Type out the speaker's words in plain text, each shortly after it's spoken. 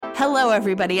Hello,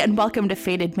 everybody, and welcome to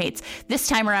Fated Mates. This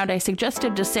time around, I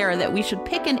suggested to Sarah that we should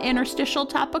pick an interstitial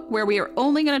topic where we are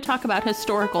only going to talk about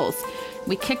historicals.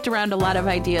 We kicked around a lot of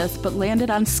ideas, but landed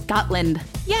on Scotland.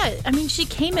 Yeah, I mean, she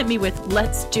came at me with,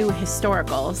 let's do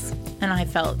historicals. And I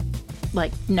felt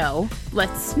like, no,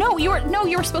 let's... No, you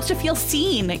were supposed to feel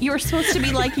seen. You were supposed to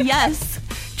be like, yes,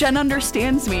 Jen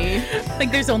understands me.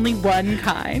 Like, there's only one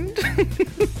kind.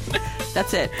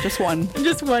 That's it. Just one.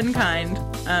 Just one kind.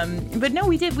 But no,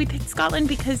 we picked Scotland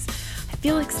because I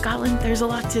feel like Scotland, there's a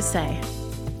lot to say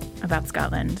about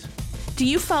Scotland. Do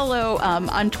you follow,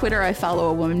 on Twitter, I follow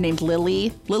a woman named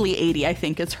Lily 80, I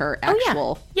think is her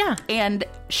actual. Oh, yeah. And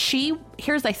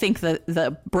here's, I think,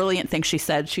 the brilliant thing she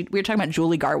said. We were talking about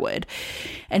Julie Garwood,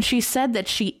 and she said that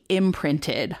she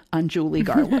imprinted on Julie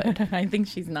Garwood. I think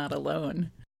she's not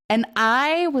alone. And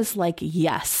I was like,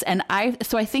 yes. And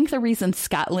so I think the reason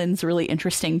Scotland's really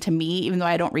interesting to me, even though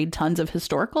I don't read tons of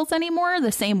historicals anymore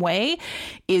the same way,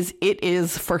 is it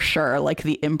is for sure like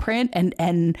the imprint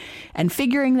and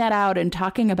figuring that out and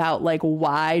talking about like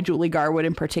why Julie Garwood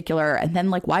in particular, and then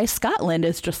like why Scotland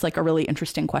is just like a really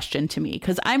interesting question to me,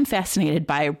 because I'm fascinated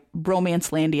by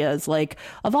Romancelandia's like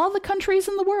of all the countries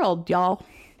in the world, y'all.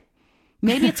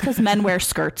 Maybe it's because men wear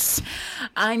skirts.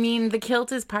 I mean, the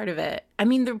kilt is part of it. I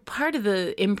mean, the part of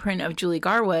the imprint of Julie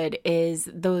Garwood is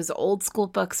those old school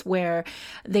books where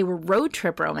they were road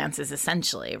trip romances,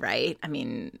 essentially, right? I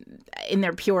mean, in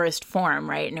their purest form,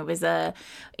 right? And it was a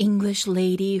English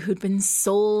lady who'd been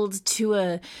sold to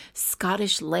a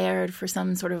Scottish laird for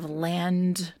some sort of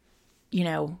land,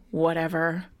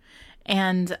 whatever.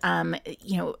 And,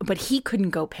 but he couldn't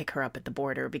go pick her up at the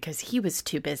border because he was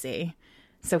too busy.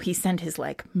 So he sent his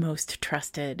like most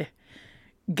trusted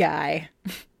guy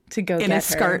to go get her.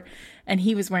 Skirt. And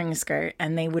he was wearing a skirt,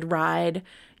 and they would ride,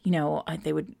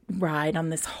 on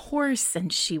this horse,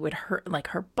 and she would hurt, like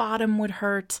her bottom would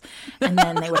hurt. And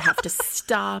then they would have to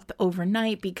stop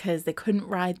overnight because they couldn't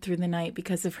ride through the night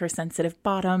because of her sensitive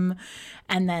bottom.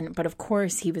 But of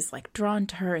course he was like drawn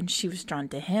to her and she was drawn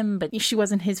to him, but she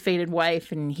wasn't his fated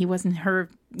wife and he wasn't her,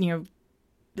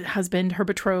 husband, her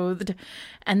betrothed.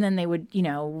 And then they would,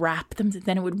 wrap them.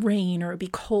 Then it would rain or it would be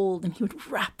cold and he would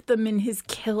wrap them in his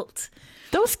kilt.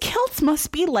 Those kilts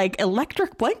must be like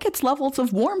electric blankets levels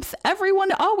of warmth.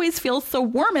 Everyone always feels so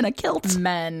warm in a kilt.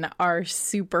 Men are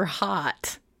super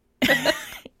hot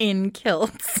in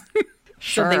kilts.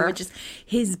 Sure. So they would just,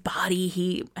 his body,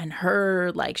 he and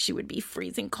her, like she would be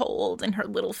freezing cold, and her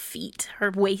little feet,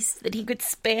 her waist that he could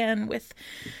span with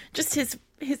just his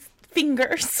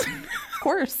fingers. Of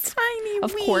course. Tiny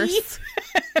of wee. Course.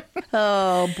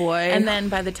 Oh, boy. And then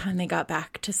by the time they got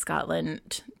back to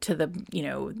Scotland, to the,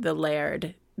 the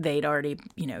laird, they'd already,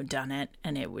 done it.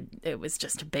 And it was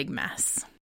just a big mess.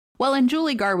 Well, in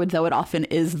Julie Garwood, though, it often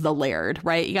is the laird,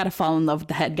 right? You got to fall in love with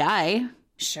the head guy.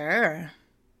 Sure.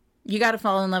 You got to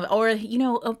fall in love. Or,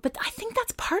 but I think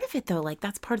that's part of it, though. Like,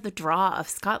 that's part of the draw of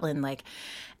Scotland. Like,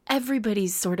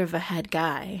 everybody's sort of a head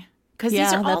guy. Because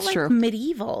these are all like true.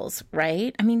 Medievals,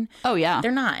 right? I mean, oh yeah,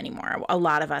 they're not anymore. A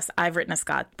lot of us. I've written a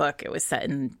Scott book. It was set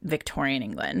in Victorian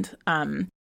England.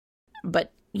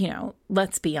 But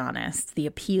let's be honest. The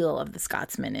appeal of the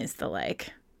Scotsman is the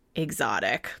like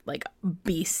exotic, like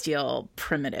bestial,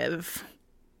 primitive.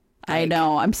 I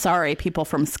know. I'm sorry, people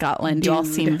from Scotland. You all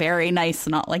seem very nice.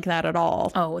 Not like that at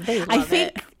all. Oh, they love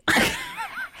it.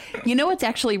 You know what's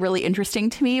actually really interesting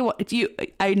to me?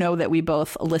 I know that we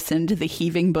both listened to the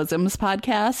Heaving Bosoms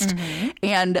podcast,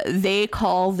 and they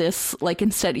call this, like,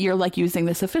 instead you're like using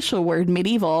this official word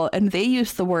medieval, and they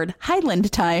use the word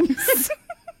Highland times.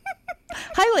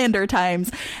 Highlander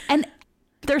times. And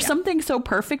there's something so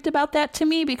perfect about that to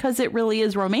me, because it really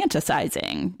is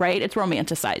romanticizing, right? It's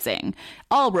romanticizing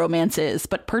all romances,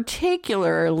 but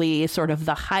particularly sort of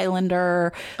the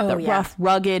Highlander, rough,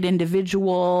 rugged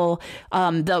individual,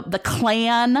 the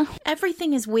clan.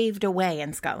 Everything is waved away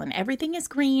in Scotland. Everything is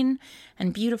green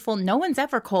and beautiful. No one's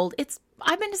ever cold.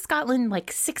 I've been to Scotland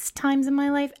like 6 times in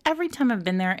my life. Every time I've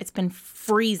been there, it's been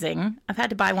freezing. I've had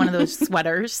to buy one of those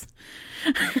sweaters.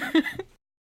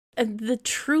 The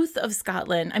truth of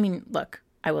Scotland, I mean, look,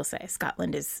 I will say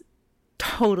Scotland is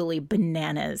totally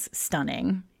bananas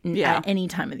stunning at any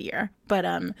time of the year. But,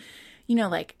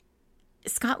 like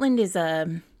Scotland is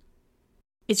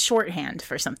it's shorthand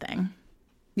for something.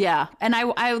 Yeah. And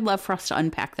I would love for us to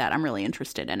unpack that. I'm really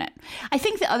interested in it. I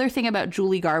think the other thing about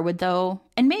Julie Garwood, though,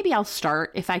 and maybe I'll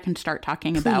start if I can start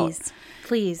talking about.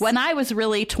 Please. When I was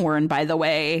really torn, by the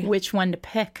way. Which one to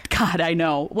pick? God, I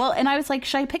know. Well, and I was like,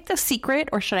 should I pick The Secret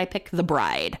or should I pick The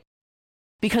Bride?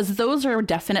 Because those are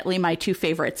definitely my 2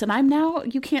 favorites. And I'm now,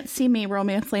 you can't see me,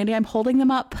 Romancelandia. I'm holding them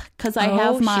up because I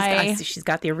have my... She's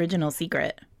got the original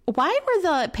Secret. Why were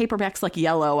the paperbacks like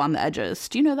yellow on the edges?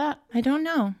 Do you know that? I don't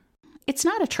know. It's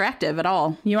not attractive at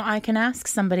all. I can ask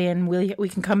somebody and we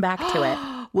can come back to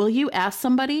it. Will you ask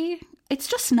somebody? It's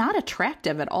just not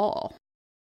attractive at all.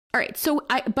 All right. So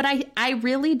I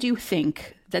really do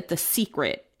think that The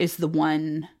Secret is the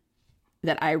one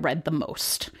that I read the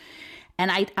most.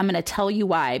 And I'm going to tell you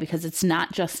why, because it's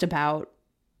not just about,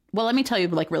 well, let me tell you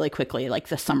like really quickly, like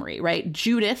the summary, right?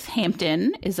 Judith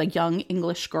Hampton is a young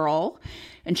English girl,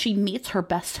 and she meets her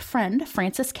best friend,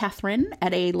 Frances Catherine,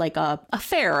 at a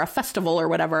fair, a festival or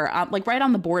whatever, like right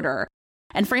on the border.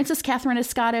 And Frances Catherine is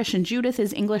Scottish and Judith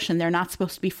is English, and they're not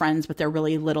supposed to be friends, but they're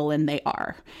really little, and they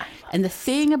are. And the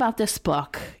thing about this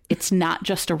book, it's not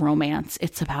just a romance.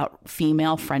 It's about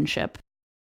female friendship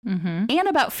and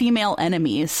about female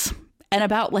enemies. And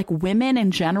about like women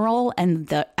in general. And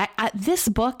this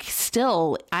book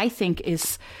still, I think,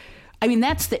 is, I mean,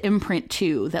 that's the imprint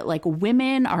too, that like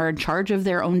women are in charge of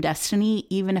their own destiny,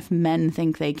 even if men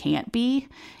think they can't be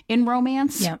in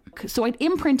romance. Yep. So it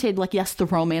imprinted like, yes, the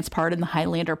romance part and the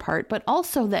Highlander part, but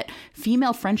also that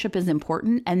female friendship is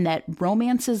important, and that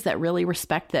romances that really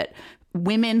respect that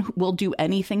women will do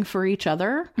anything for each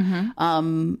other.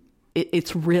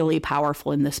 It's really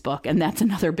powerful in this book. And that's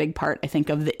another big part, I think,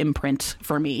 of the imprint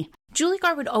for me. Julie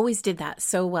Garwood always did that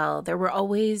so well. There were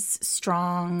always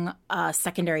strong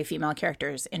secondary female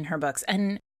characters in her books.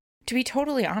 And to be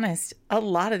totally honest, a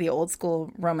lot of the old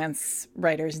school romance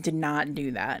writers did not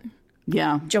do that.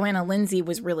 Yeah. Joanna Lindsay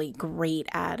was really great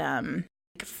at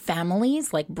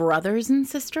families, like brothers and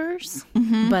sisters.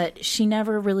 But she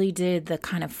never really did the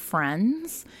kind of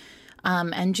friends.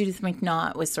 And Judith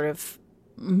McNaught was sort of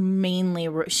mainly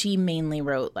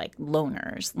wrote like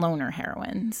loner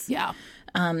heroines. Yeah.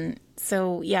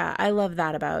 So yeah, I love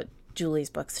that about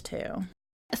Julie's books too.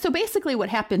 So basically what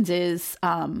happens is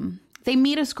they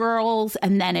meet as girls,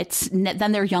 and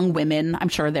then they're young women. I'm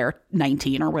sure they're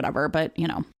 19 or whatever, but you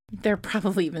know. They're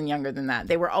probably even younger than that.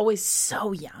 They were always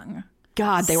so young.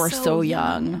 God, they were so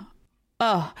young.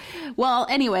 Oh, well,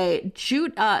 anyway,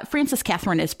 Frances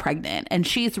Catherine is pregnant, and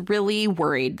she's really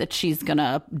worried that she's going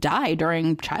to die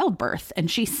during childbirth. And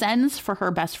she sends for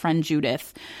her best friend,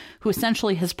 Judith, who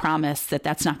essentially has promised that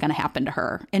that's not going to happen to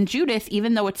her. And Judith,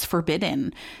 even though it's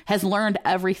forbidden, has learned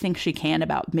everything she can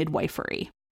about midwifery.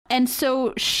 And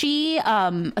so she,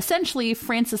 essentially,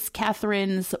 Frances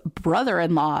Catherine's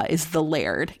brother-in-law is the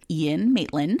laird, Ian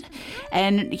Maitland.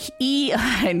 And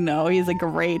I know, he's a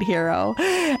great hero.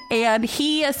 And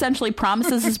he essentially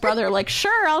promises his brother, like,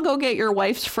 sure, I'll go get your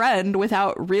wife's friend,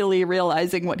 without really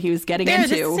realizing what he was getting into.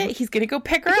 This is it. He's going to go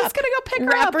pick her up. He's going to go pick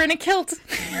her up. Wrap her in a kilt.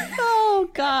 Oh,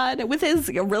 God. With his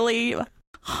really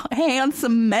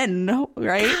handsome men,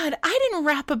 right? God, I didn't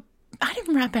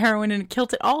wrap heroin in a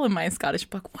kilt at all in my Scottish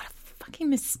book. What a fucking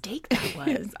mistake that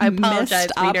was. I apologize,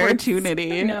 missed readers.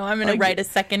 Opportunity. No, I'm going to write a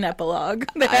second epilogue.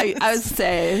 I would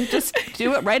say, just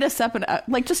do it, write a second,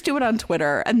 just do it on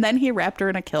Twitter. And then he wrapped her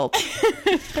in a kilt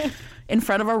in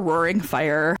front of a roaring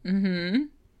fire.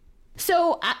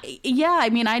 So, I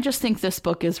mean, I just think this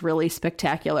book is really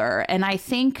spectacular. And I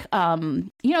think,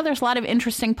 there's a lot of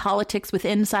interesting politics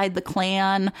inside the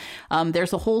clan.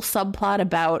 There's a whole subplot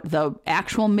about the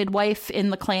actual midwife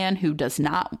in the clan who does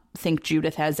not think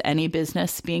Judith has any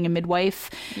business being a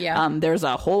midwife. Yeah. There's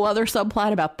a whole other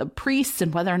subplot about the priests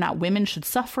and whether or not women should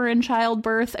suffer in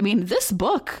childbirth. I mean, this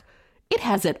book, it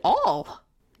has it all.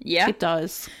 Yeah. It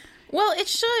does. Well, it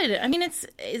should. I mean,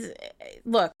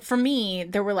 look, for me,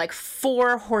 there were like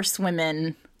 4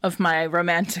 horsewomen of my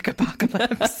romantic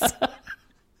apocalypse.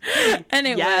 And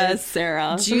it was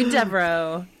Sarah. Jude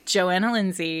Deveraux, Joanna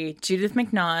Lindsay, Judith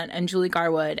McNaught, and Julie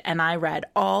Garwood. And I read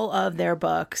all of their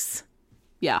books.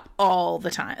 Yeah. All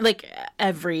the time. Like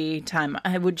every time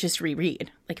I would just reread.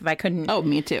 Like if I couldn't. Oh,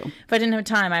 me too. If I didn't have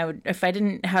time, if I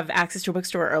didn't have access to a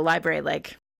bookstore or a library,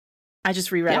 like I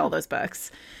just reread all those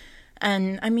books.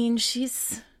 And I mean,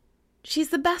 she's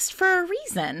the best for a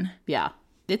reason. Yeah,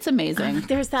 it's amazing.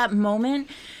 There's that moment.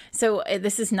 So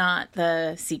this is not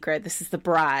The Secret. This is The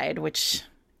Bride, which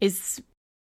is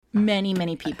many,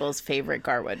 many people's favorite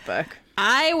Garwood book.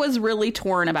 I was really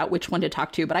torn about which one to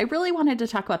talk to, but I really wanted to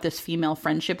talk about this female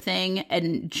friendship thing.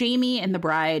 And Jamie in The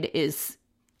Bride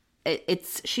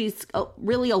she's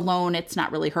really alone. It's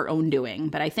not really her own doing.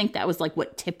 But I think that was like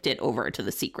what tipped it over to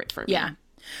The Secret for me. Yeah.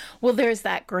 Well, there's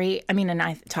that great, and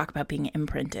I talk about being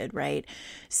imprinted, right?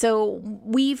 So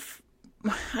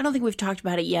I don't think we've talked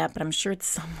about it yet, but I'm sure at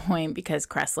some point, because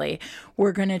Cressley,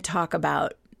 we're going to talk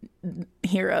about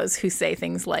heroes who say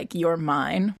things like, you're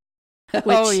mine. Which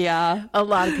a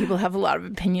lot of people have a lot of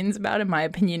opinions about. And my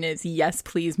opinion is, yes,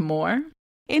 please, more.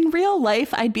 In real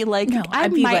life, I'd be like, No, I'd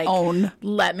I'm be my like, own.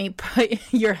 Let me put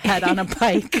your head on a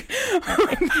pike.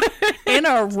 In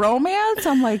a romance,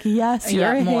 I'm like, yes,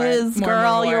 you're his,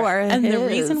 girl, you are his. And the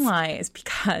reason why is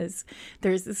because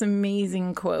there's this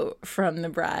amazing quote from The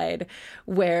Bride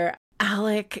where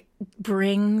Alec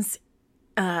brings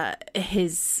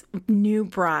his new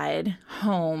bride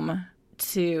home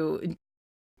to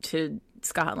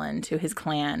Scotland, to his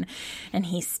clan, and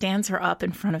he stands her up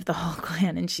in front of the whole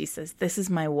clan, and she says, "This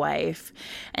is my wife,"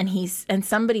 and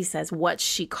somebody says, "What's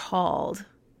she called?"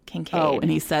 Kincaid. Oh, and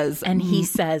he says,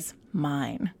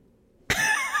 "Mine." And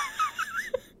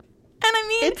I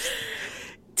mean,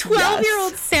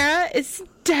 12-year-old Sarah is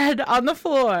dead on the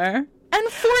floor. And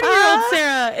 40-year-old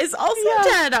Sarah is also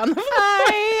dead on the floor.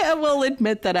 I will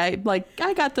admit that I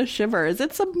got the shivers.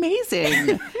 It's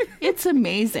amazing. It's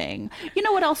amazing. You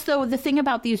know what else, though? The thing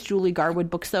about these Julie Garwood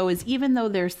books, though, is even though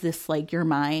there's this, like, you're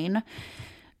mine,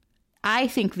 I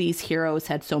think these heroes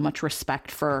had so much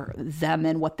respect for them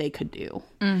and what they could do.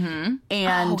 Mm-hmm.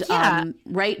 And,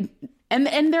 right...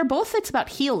 And they're both, it's about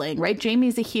healing, right?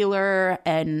 Jamie's a healer,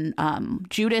 and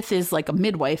Judith is like a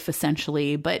midwife,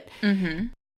 essentially. But... Mm-hmm.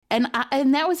 And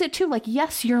that was it, too. Like,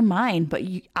 yes, you're mine, but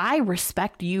I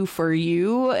respect you for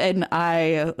you. And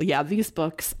these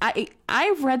books,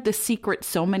 I've read The Secret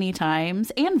so many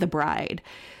times, and The Bride,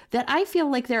 that I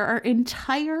feel like there are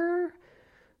entire,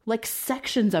 like,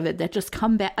 sections of it that just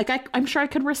come back. Like, I'm sure I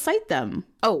could recite them.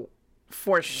 Oh,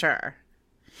 for sure.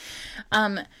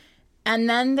 And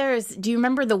then do you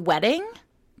remember the wedding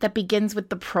that begins with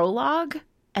the prologue?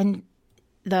 And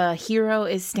the hero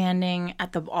is standing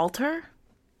at the altar?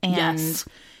 And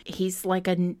he's like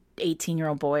an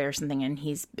 18-year-old boy or something, and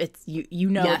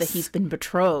that he's been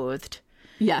betrothed.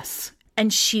 Yes.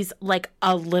 And she's like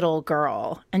a little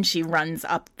girl, and she runs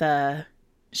up the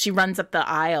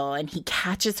aisle, and he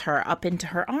catches her up into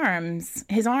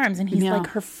his arms, and he's like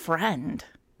her friend.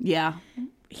 Yeah.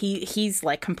 He's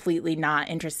like completely not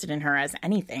interested in her as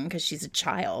anything because she's a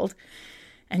child.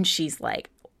 And she's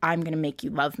like, "I'm going to make you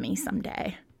love me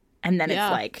someday." And then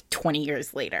it's like 20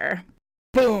 years later.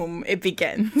 Boom, it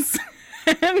begins.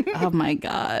 Oh my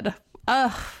God.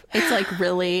 It's like,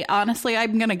 really, honestly,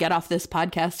 I'm going to get off this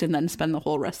podcast and then spend the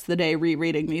whole rest of the day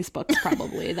rereading these books,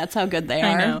 probably. That's how good they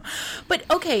are. I know. But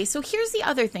okay, so here's the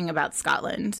other thing about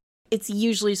Scotland. It's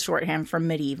usually shorthand for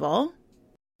medieval,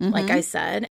 like I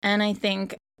said. And I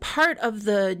think part of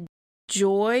the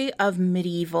joy of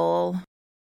medieval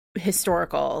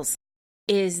historicals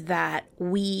is that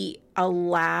we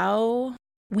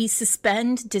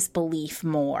suspend disbelief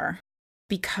more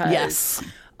because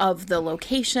of the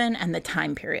location and the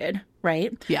time period,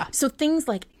 right? Yeah. So things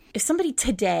like if somebody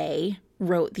today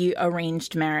wrote the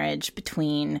arranged marriage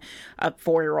between a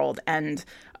 4-year-old and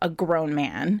a grown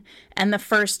man, and the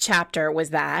first chapter was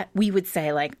that, we would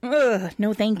say like, "Ugh,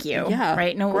 no thank you." Yeah,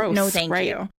 right? gross, No thank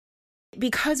you.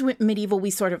 Because with medieval,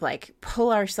 we sort of like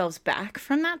pull ourselves back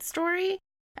from that story.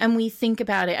 And we think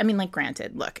about it. I mean, like,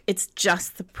 granted, look, it's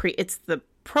just it's the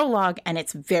prologue, and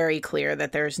it's very clear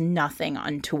that there's nothing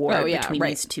untoward between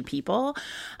these two people.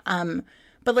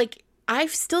 But like, I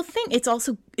still think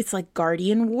it's like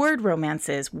Guardian ward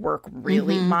romances work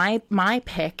really. My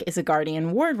pick is a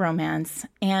Guardian ward romance,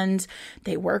 and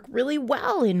they work really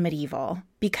well in medieval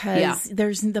because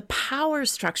the power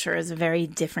structure is a very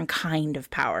different kind of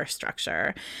power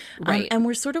structure. Right. And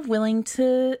we're sort of willing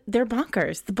to, they're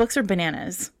bonkers. The books are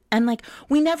bananas. And like,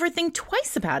 we never think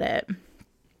twice about it.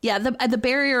 Yeah, the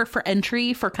barrier for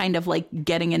entry for kind of like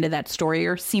getting into that story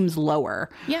seems lower.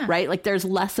 Yeah. Right? Like there's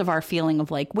less of our feeling of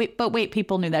like, wait,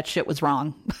 people knew that shit was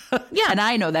wrong. Yeah. And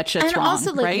I know that shit's wrong. And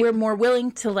also like right? we're more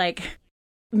willing to like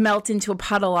melt into a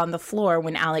puddle on the floor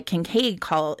when Alec Kincaid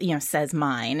says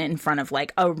mine in front of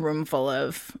like a room full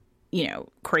of,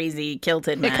 crazy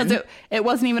kilted men. Because it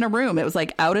wasn't even a room. It was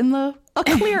like out in a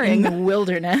clearing. In the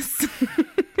wilderness.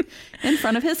 In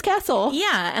front of his castle.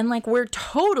 Yeah, and like we're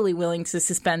totally willing to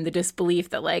suspend the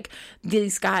disbelief that like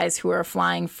these guys who are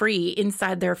flying free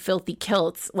inside their filthy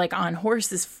kilts, like on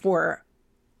horses for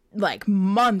like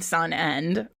months on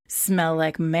end, smell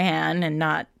like man and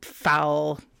not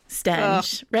foul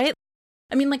stench, right?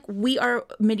 I mean, like, we are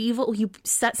medieval. You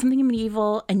set something in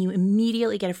medieval and you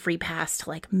immediately get a free pass to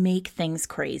like make things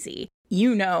crazy.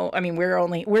 I mean,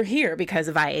 we're here because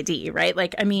of IAD, right?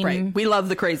 Like, I mean, right. We love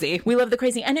the crazy. We love the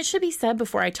crazy. And it should be said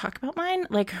before I talk about mine,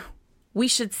 like, we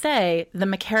should say the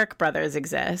McCarrick brothers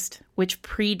exist, which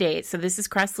predates. So this is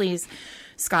Cressley's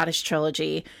Scottish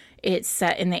trilogy. It's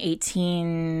set in the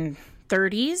 1830s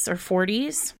or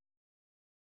 40s.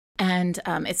 And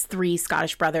it's 3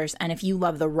 Scottish brothers. And if you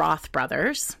love the Roth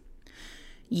brothers,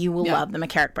 you will love the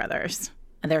McCarrick brothers.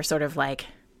 And they're sort of like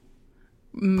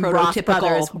Roth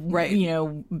Brothers, right?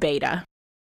 Beta.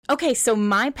 Okay, so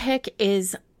my pick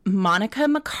is Monica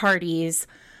McCarty's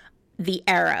The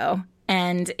Arrow,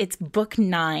 and it's book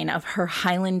 9 of her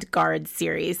Highland Guard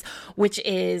series, which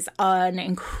is an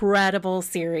incredible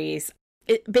series.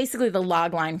 Basically, the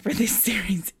log line for this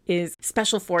series is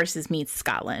Special Forces meets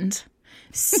Scotland.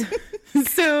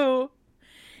 So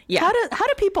yeah. How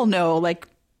do people know? Like,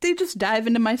 they just dive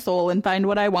into my soul and find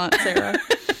what I want, Sarah.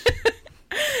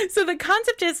 So the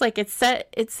concept is like it's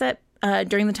set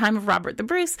during the time of Robert the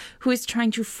Bruce, who is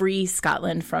trying to free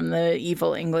Scotland from the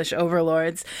evil English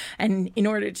overlords. And in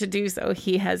order to do so,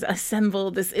 he has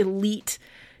assembled this elite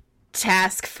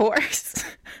task force.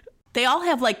 They all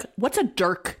have, like, what's a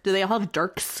dirk? Do they all have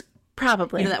dirks?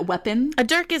 Probably. You know, that weapon? A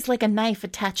dirk is like a knife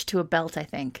attached to a belt, I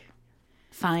think.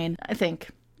 Fine. I think.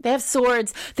 They have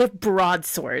swords. They have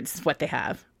broadswords is what they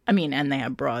have. I mean, and they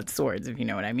have broad swords, if you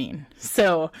know what I mean.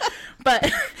 So, but...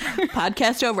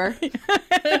 Podcast over.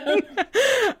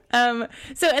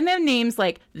 So, and they have names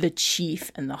like the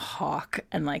Chief and the Hawk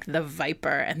and like the Viper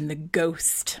and the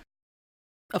Ghost.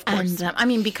 Of course. And, I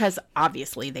mean, because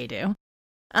obviously they do.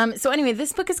 So anyway,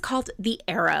 this book is called The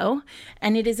Arrow,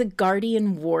 and it is a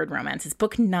Guardian Ward romance. It's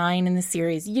book 9 in the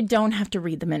series. You don't have to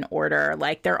read them in order.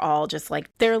 Like, they're all just like,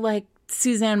 they're like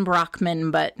Suzanne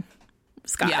Brockman, but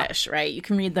Scottish, right? You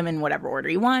can read them in whatever order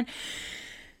you want.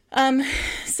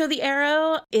 So the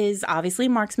Arrow is obviously a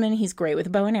marksman. He's great with a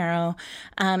bow and arrow.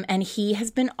 And he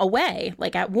has been away,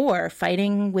 like at war,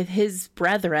 fighting with his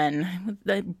brethren,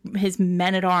 his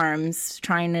men-at-arms,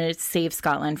 trying to save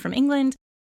Scotland from England.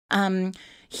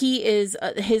 He is,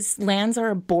 his lands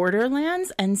are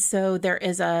borderlands, and so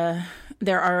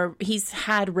he's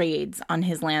had raids on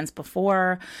his lands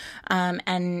before.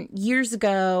 And years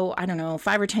ago, I don't know,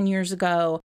 5 or 10 years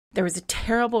ago, there was a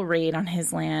terrible raid on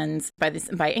his lands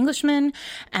by Englishmen,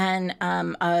 and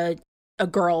a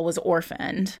girl was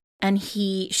orphaned, and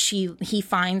he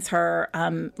finds her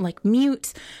like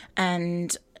mute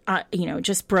and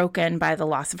just broken by the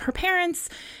loss of her parents,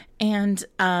 and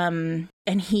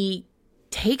he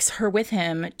takes her with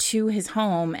him to his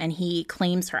home, and he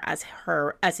claims her as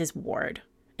his ward.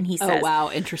 And he says, "Oh,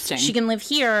 wow, interesting. She can live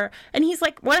here." And he's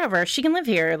like, "Whatever, she can live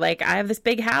here. Like, I have this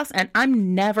big house, and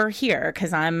I'm never here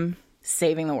because I'm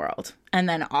saving the world." And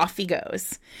then off he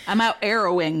goes. I'm out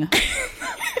arrowing.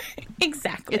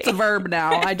 Exactly. It's a verb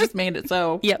now. I just made it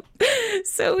so. Yep.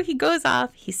 So he goes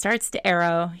off. He starts to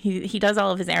arrow. He does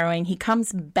all of his arrowing. He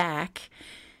comes back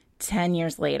 10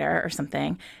 years later or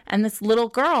something. And this little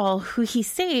girl who he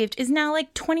saved is now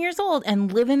like 20 years old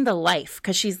and living the life,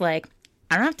 because she's like,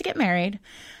 I don't have to get married.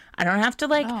 I don't have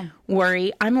to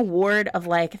worry. I'm a ward of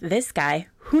like this guy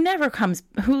who never comes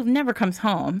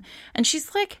home. And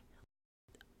she's like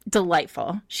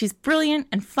delightful. She's brilliant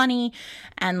and funny,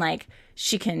 and like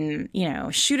she can,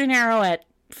 shoot an arrow at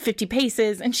 50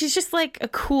 paces, and she's just like a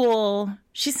cool,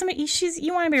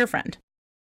 you want to be her friend.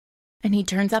 And he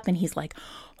turns up and he's like,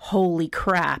 holy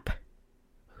crap,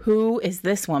 who is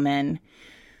this woman?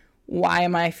 Why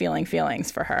am I feeling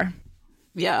feelings for her?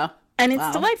 Yeah. And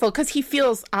it's delightful because he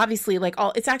feels obviously like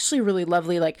it's actually really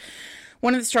lovely. Like,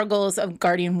 one of the struggles of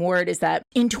Guardian Ward is that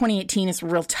in 2018, it's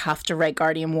real tough to write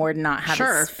Guardian Ward and not have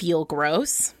it feel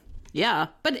gross. Yeah.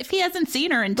 But if he hasn't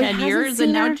seen her in 10 years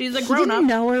and now she's a grown up. He didn't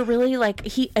know her really. Like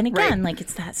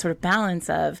it's that sort of balance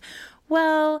of,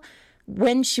 well,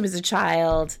 when she was a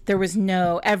child,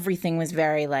 everything was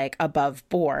very like above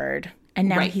board. And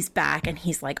now he's back and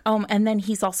he's like, and then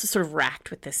he's also sort of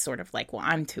racked with this sort of like, well,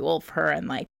 I'm too old for her, and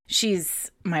like, she's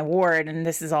my ward and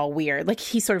this is all weird. Like,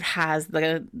 he sort of has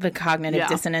the cognitive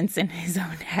dissonance in his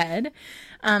own head.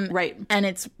 Right. And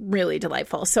it's really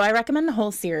delightful. So I recommend the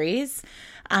whole series.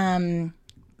 And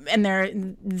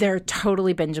they're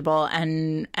totally bingeable.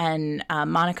 And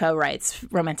Monica writes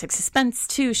romantic suspense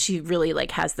too. She really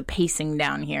like has the pacing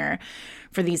down here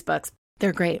for these books.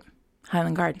 They're great.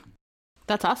 Highland Guard.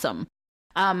 That's awesome.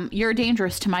 You're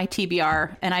dangerous to my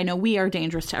TBR, and I know we are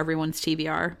dangerous to everyone's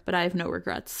TBR, but I have no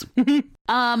regrets. I'm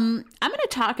going to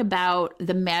talk about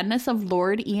The Madness of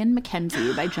Lord Ian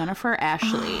Mackenzie by Jennifer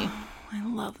Ashley. Oh, I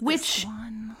love this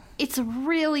one. It's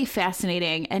really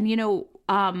fascinating, and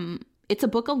it's a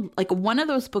book like one of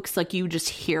those books like you just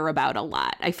hear about a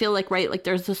lot. I feel like, right, like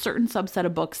there's a certain subset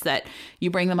of books that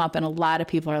you bring them up and a lot of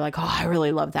people are like, oh, I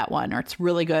really love that one, or it's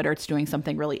really good, or it's doing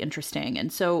something really interesting.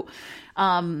 And so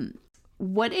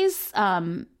what is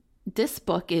this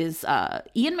book is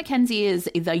Ian Mackenzie is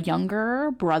the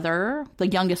youngest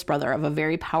brother of a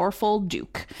very powerful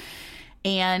duke.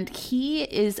 And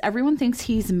everyone thinks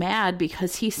he's mad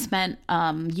because he spent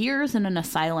years in an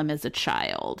asylum as a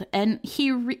child. And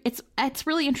it's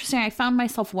really interesting. I found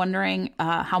myself wondering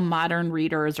how modern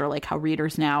readers, or like how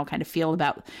readers now kind of feel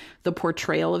about the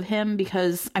portrayal of him,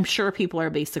 because I'm sure people are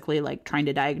basically like trying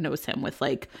to diagnose him with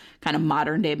like kind of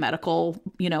modern day medical,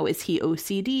 is he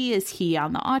OCD? Is he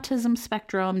on the autism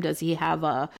spectrum? Does he have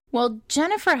a... Well,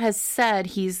 Jennifer has said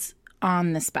he's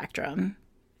on the spectrum.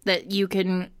 That you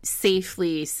can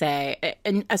safely say,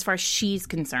 and as far as she's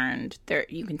concerned,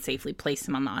 you can safely place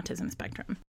him on the autism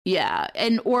spectrum. Yeah.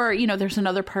 Or there's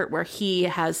another part where he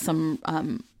has some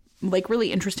like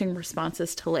really interesting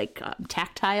responses to like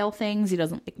tactile things. He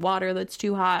doesn't like water that's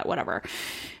too hot, whatever.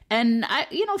 And so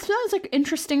that was like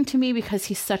interesting to me because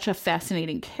he's such a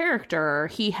fascinating character.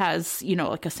 He has,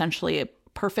 like essentially a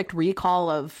perfect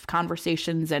recall of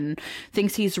conversations and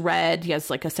things he's read. He has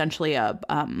like essentially a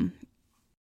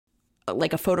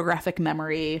photographic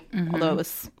memory, although it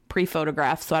was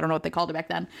pre-photograph, so I don't know what they called it back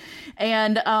then.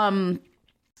 And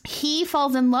he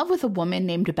falls in love with a woman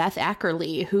named Beth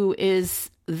Ackerley, who is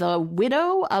the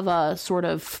widow of a sort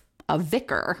of a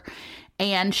vicar.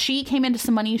 And she came into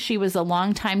some money. She was a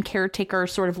longtime caretaker,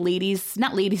 sort of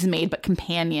not ladies' maid, but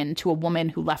companion to a woman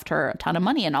who left her a ton of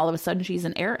money. And all of a sudden she's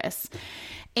an heiress.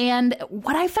 And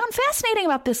what I found fascinating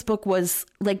about this book was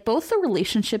like both the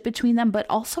relationship between them, but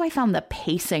also I found the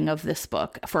pacing of this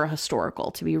book for a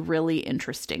historical to be really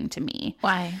interesting to me.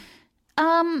 Why?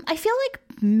 I feel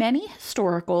like many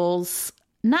historicals,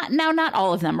 not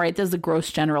all of them, right? This is a gross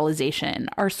generalization,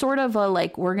 are sort of a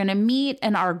like, we're going to meet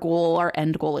and our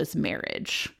end goal is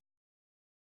marriage.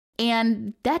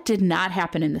 And that did not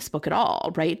happen in this book at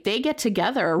all, right? They get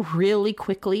together really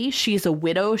quickly. She's a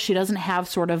widow. She doesn't have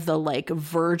sort of the like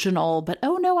virginal, but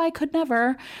oh no, I could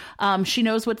never. She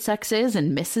knows what sex is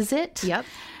and misses it. Yep.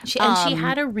 She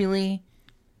had a really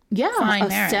fine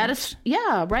marriage.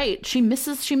 Right. She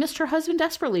missed her husband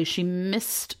desperately. She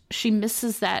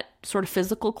misses that sort of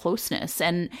physical closeness.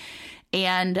 And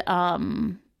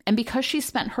because she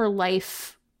spent her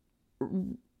life,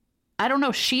 I don't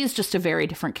know, she's just a very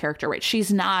different character, right?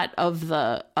 She's not of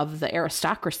the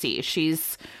aristocracy.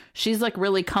 She's like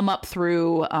really come up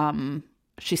through,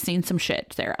 she's seen some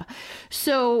shit, Sarah.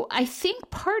 So I think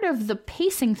part of the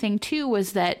pacing thing too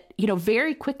was that,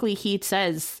 very quickly he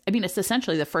says, I mean, it's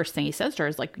essentially the first thing he says to her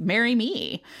is like, marry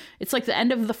me. It's like the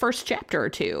end of the first chapter or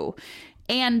two.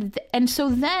 And so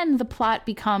then the plot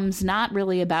becomes not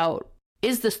really about,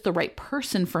 is this the right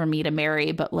person for me to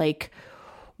marry? But like,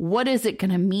 what is it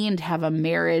going to mean to have a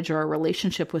marriage or a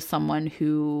relationship with someone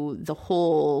who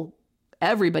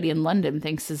everybody in London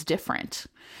thinks is different?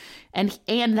 And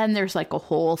then there's like a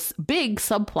whole big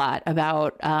subplot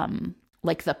about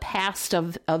like the past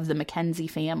of the Mackenzie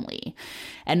family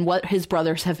and what his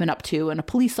brothers have been up to, and a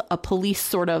police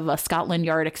sort of a Scotland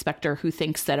Yard inspector who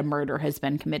thinks that a murder has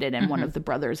been committed and one of the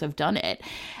brothers have done it.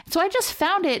 So I just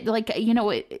found it like,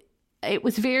 it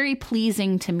was very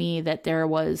pleasing to me that there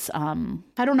was,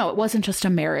 I don't know, it wasn't just a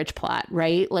marriage plot,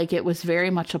 right? Like it was very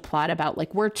much a plot about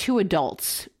like, we're two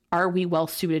adults. Are we well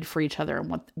suited for each other?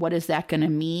 And what is that going to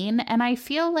mean? And I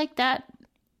feel like that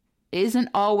isn't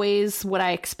always what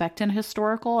I expect in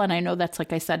historical. And I know that's,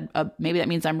 like I said, maybe that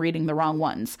means I'm reading the wrong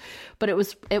ones, but it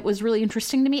was really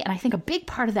interesting to me. And I think a big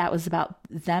part of that was about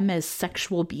them as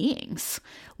sexual beings.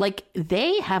 Like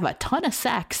they have a ton of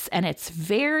sex, and it's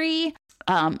very...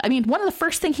 I mean, one of the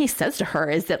first things he says to her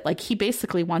is that like he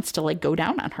basically wants to like go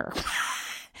down on her.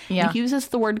 Yeah. He uses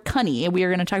the word cunny, and we are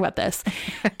going to talk about this.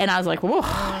 And I was like, whoa.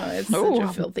 It's such a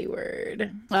filthy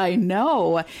word. I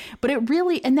know. But it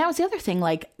really, and that was the other thing,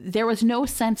 like there was no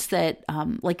sense that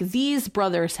like these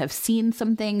brothers have seen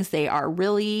some things. They are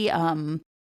really,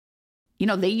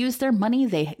 they use their money.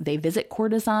 They visit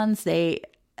courtesans. They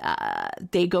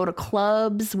go to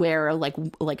clubs where like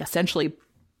essentially,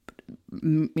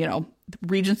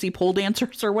 Regency pole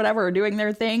dancers or whatever are doing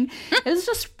their thing. It was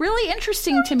just really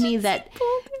interesting to me that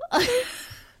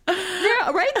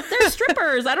they're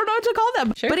strippers. I don't know what to call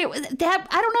them. Sure. But it was that,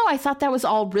 I don't know, I thought that was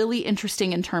all really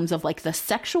interesting in terms of like the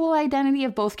sexual identity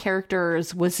of both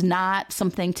characters was not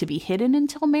something to be hidden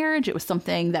until marriage. It was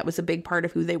something that was a big part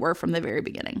of who they were from the very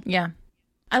beginning. Yeah.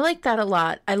 I like that a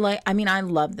lot. I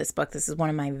love this book. This is one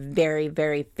of my very,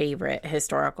 very favorite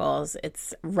historicals.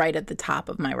 It's right at the top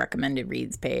of my recommended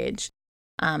reads page.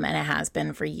 And it has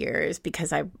been for years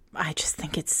because I just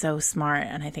think it's so smart,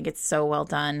 and I think it's so well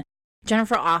done.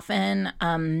 Jennifer often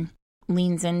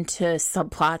leans into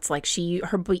subplots. Like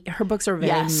her books are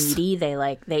very meaty.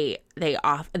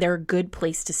 They're a good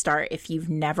place to start if you've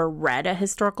never read a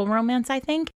historical romance, I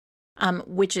think.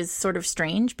 which is sort of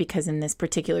strange because in this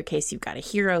particular case, you've got a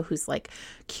hero who's like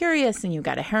curious and you've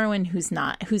got a heroine who's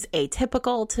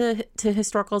atypical to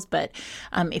historicals. But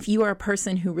if you are a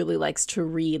person who really likes to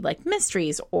read like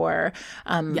mysteries or,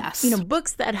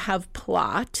 books that have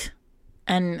plot,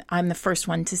 and I'm the first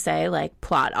one to say, like,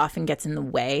 plot often gets in the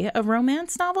way of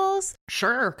romance novels.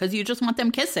 Sure, because you just want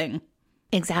them kissing.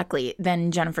 Exactly.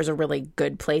 Then Jennifer's a really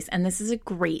good place. And this is a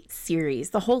great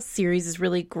series. The whole series is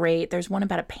really great. There's one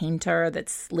about a painter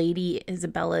that's Lady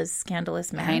Isabella's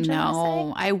Scandalous Marriage. I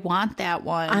know. I want that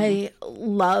one. I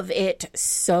love it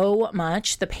so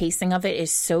much. The pacing of it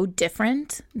is so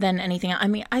different than anything. I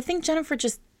mean, I think Jennifer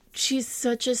she's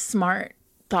such a smart,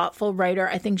 thoughtful writer.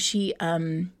 I think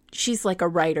she's like a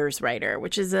writer's writer,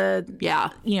 which is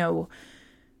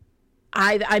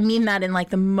I mean that in like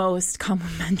the most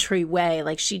complimentary way.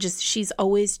 Like she's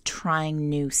always trying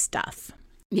new stuff.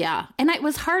 Yeah. And it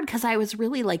was hard because I was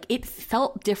really like, it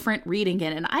felt different reading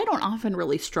it. And I don't often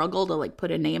really struggle to like put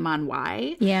a name on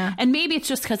why. Yeah. And maybe it's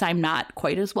just because I'm not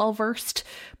quite as well versed.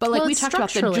 But like we talked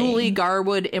about the Julie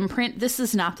Garwood imprint. This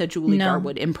is not the Julie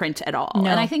Garwood imprint at all. No.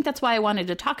 And I think that's why I wanted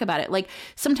to talk about it. Like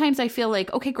sometimes I feel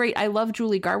like, okay, great, I love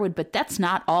Julie Garwood, but that's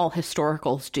not all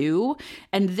historicals do.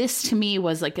 And this to me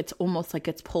was like, it's almost like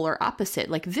it's polar opposite.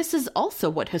 Like this is also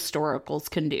what historicals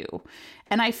can do.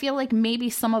 And I feel like maybe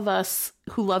some of us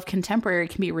who love contemporary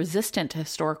can be resistant to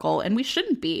historical, and we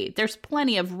shouldn't be. There's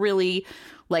plenty of really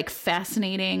like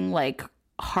fascinating, like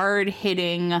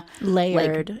hard-hitting,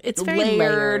 layered. Like, it's very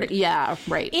layered. Yeah,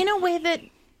 right. In a way that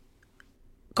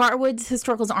Garwood's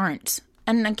historicals aren't.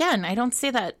 And again, I don't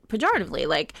say that pejoratively.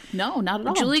 Like, no, not at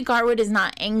all. Julie Garwood is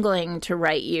not angling to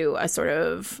write you a sort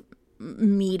of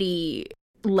meaty,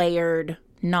 layered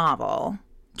novel.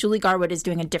 Julie Garwood is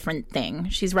doing a different thing.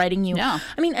 She's writing you. Yeah.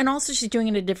 I mean, and also she's doing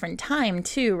it at a different time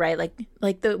too, right? Like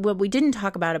what we didn't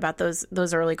talk about those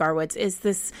early Garwoods is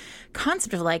this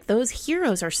concept of like those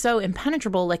heroes are so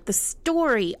impenetrable. Like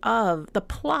the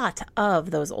plot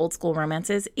of those old school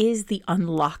romances is the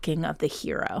unlocking of the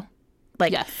hero.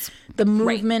 Like the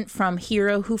movement from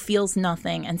hero who feels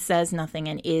nothing and says nothing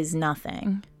and is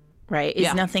nothing. Right?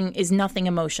 Is nothing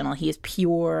emotional. He is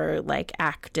pure, like,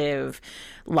 active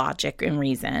logic and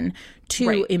reason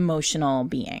to emotional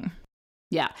being.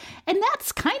 Yeah. And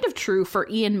that's kind of true for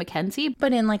Ian Mackenzie.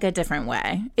 But in, like, a different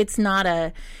way. It's not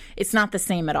the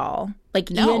same at all. Like,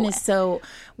 no. Ian is so...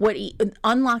 the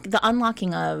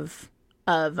unlocking of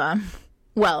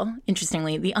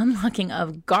interestingly, the unlocking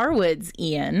of Garwood's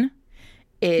Ian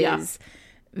is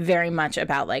very much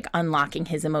about, like, unlocking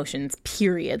his emotions,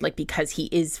 period. Like, because he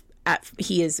is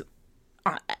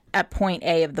at point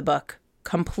A of the book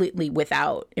completely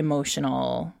without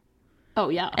emotional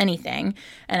anything,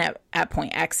 and at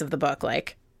point X of the book,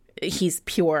 like he's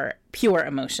pure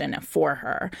emotion for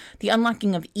her. The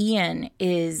unlocking of Ian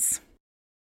is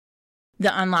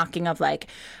the unlocking of like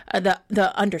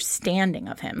the understanding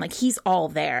of him. Like he's all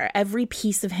there. Every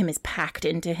piece of him is packed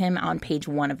into him on page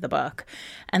 1 of the book,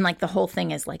 and like the whole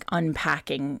thing is like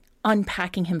unpacking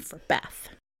him for Beth.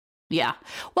 Yeah.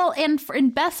 Well,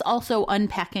 and Beth's also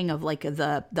unpacking of like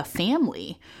the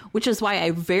family, which is why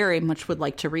I very much would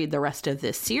like to read the rest of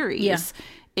this series. Yeah.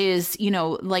 Is, you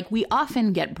know, like we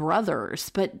often get brothers,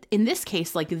 but in this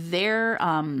case, like they're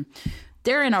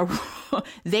in a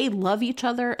they love each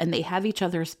other and they have each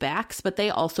other's backs, but they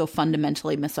also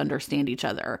fundamentally misunderstand each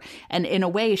other. And in a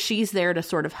way, she's there to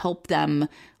sort of help them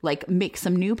like make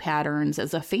some new patterns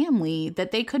as a family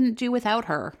that they couldn't do without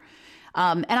her.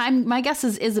 And my guess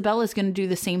is Isabella's going to do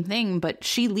the same thing, but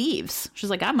she leaves. She's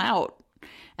like, I'm out.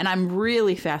 And I'm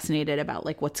really fascinated about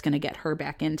like what's going to get her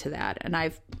back into that. And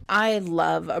I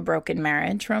love a broken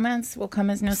marriage romance. Will come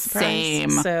as no surprise.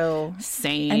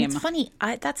 Same. And it's funny.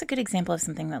 That's a good example of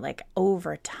something that like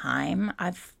over time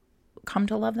I've come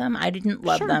to love them. I didn't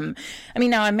love them. I mean,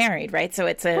 now I'm married, right? So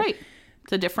it's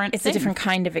a different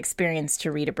kind of experience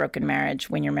to read a broken marriage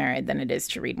when you're married than it is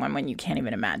to read one when you can't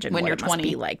even imagine what it must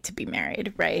be like to be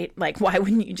married, right? Like, why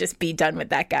wouldn't you just be done with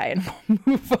that guy and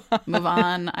move on? Move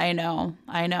on. I know.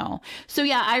 So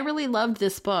yeah, I really loved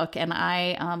this book, and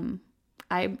I'm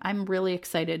really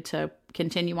excited to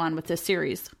continue on with this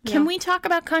series. Can we talk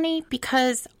about Cunny?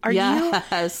 Because you?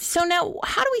 So now,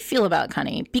 how do we feel about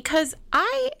Cunny? Because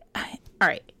all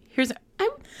right. Here's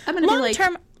I'm going to do like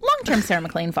long-term Sarah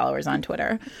McLean followers on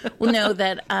Twitter will know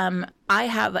that I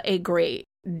have a great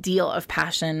deal of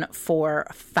passion for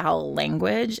foul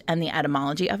language and the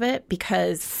etymology of it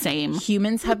because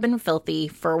humans have been filthy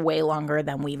for way longer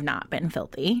than we've not been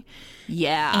filthy.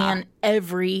 Yeah. And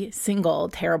every single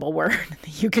terrible word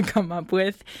that you can come up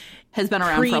with has been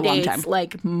around for a long time.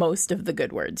 Like most of the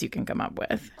good words you can come up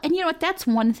with. And you know what? That's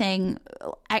one thing.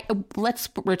 Let's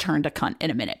return to cunt in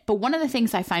a minute. But one of the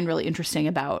things I find really interesting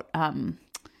about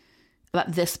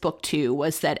this book too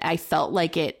was that I felt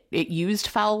like it used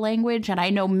foul language. And I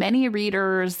know many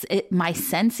readers, my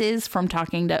sense is from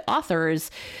talking to authors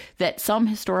that some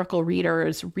historical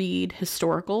readers read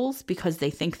historicals because they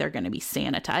think they're going to be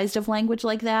sanitized of language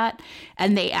like that.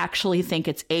 And they actually think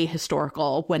it's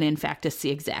ahistorical when in fact it's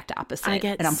the exact opposite.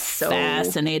 And I'm so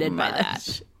fascinated by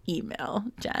that. Email,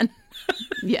 Jen.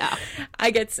 Yeah.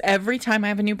 Every time I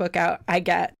have a new book out, I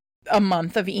get a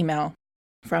month of email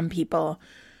from people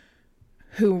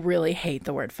who really hate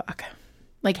the word fuck,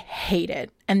 like hate it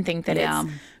and think that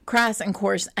it's crass and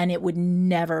coarse and it would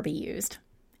never be used.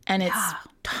 And it's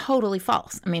totally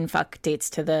false. I mean, fuck dates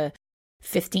to the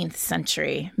 15th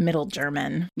century Middle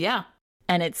German. Yeah.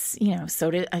 And it's,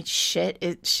 so did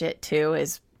shit too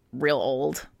is real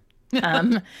old.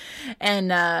 And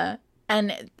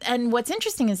what's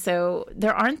interesting is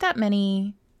there aren't that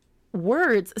many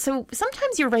words. So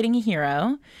sometimes you're writing a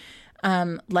hero,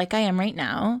 like I am right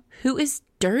now, who is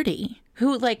dirty,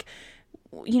 who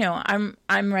I'm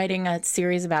writing a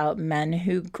series about men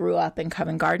who grew up in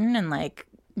Covent Garden and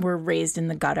were raised in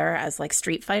the gutter as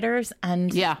street fighters,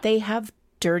 and they have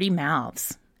dirty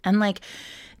mouths and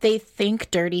they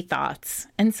think dirty thoughts.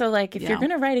 And so if you're going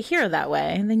to write a hero that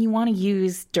way, then you want to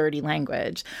use dirty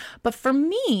language. But for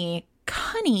me,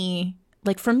 Cunny,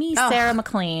 Sarah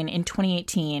McLean in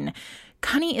 2018,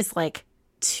 Cunny is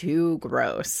too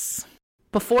gross.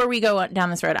 Before we go down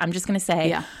this road, I'm just going to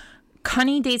say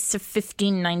Cunny dates to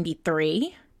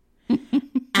 1593.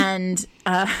 And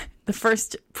the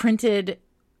first printed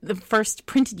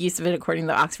use of it, according to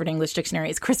the Oxford English Dictionary,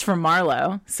 is Christopher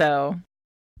Marlowe. So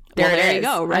there you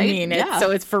go, right? I mean,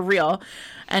 so it's for real.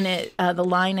 And the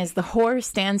line is, "The whore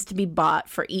stands to be bought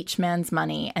for each man's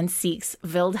money and seeks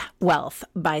veiled wealth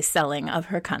by selling of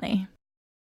her cunny."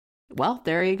 Well,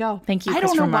 there you go. Thank you. I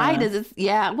don't know why does it.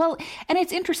 Yeah. Well, and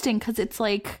it's interesting because it's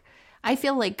I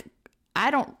feel like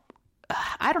I don't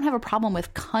have a problem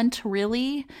with cunt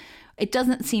really. It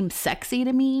doesn't seem sexy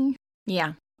to me.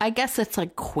 Yeah. I guess it's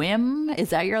quim. Is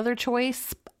that your other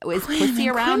choice? Is quim, pussy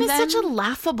around? Quim is such a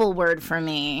laughable word for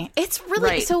me. It's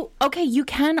really so. Okay, you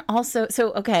can also.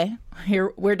 So okay,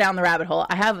 here we're down the rabbit hole.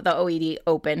 I have the OED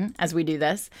open as we do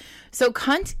this. So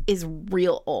cunt is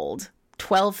real old.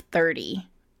 1230.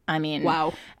 I mean,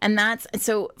 wow. And that's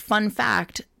so fun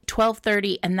fact,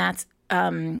 1230. And that's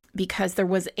because there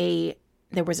was a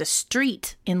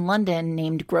street in London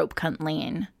named Grope Cunt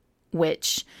Lane,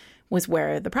 which was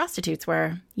where the prostitutes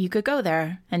were. You could go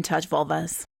there and touch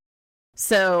vulvas.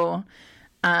 So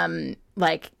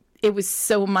it was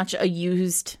so much a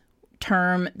used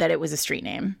term that it was a street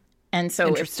name. And so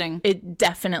interesting. It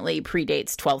definitely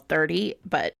predates 1230,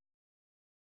 but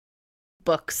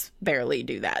books barely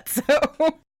do that. So.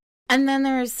 And then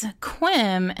there's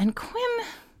quim, and quim,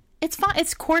 it's fun.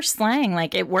 It's coarse slang.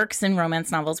 It works in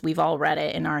romance novels. We've all read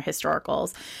it in our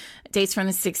historicals. It dates from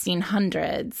the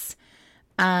 1600s.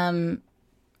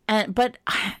 But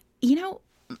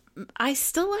I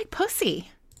still like pussy.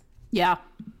 Yeah.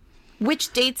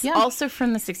 Which dates also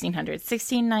from the 1600s,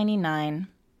 1699.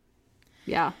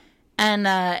 Yeah.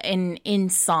 And in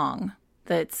song.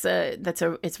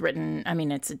 It's written. I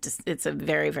mean, it's a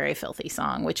very, very filthy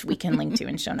song, which we can link to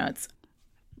in show notes.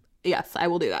 Yes, I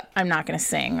will do that. I'm not going to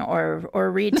sing or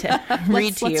read to you.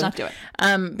 Let's not do it.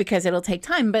 Because it'll take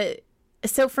time. But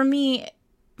so for me,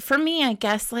 I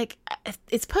guess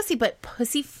it's pussy, but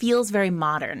pussy feels very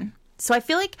modern. So I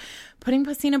feel like putting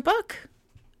pussy in a book,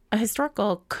 a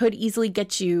historical, could easily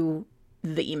get you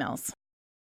the emails.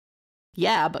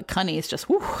 Yeah, but cunny is just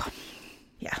whew.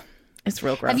 Yeah. It's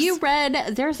real gross. Have you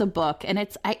read, there's a book, and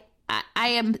it's, my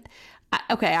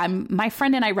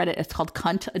friend and I read it. It's called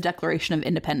Cunt, A Declaration of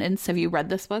Independence. Have you read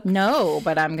this book? No,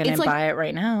 but I'm going to buy it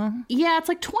right now. Yeah, it's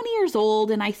 20 years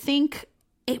old, and I think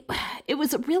it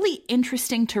was really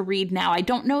interesting to read now. I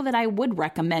don't know that I would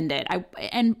recommend it.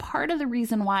 And part of the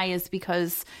reason why is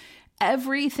because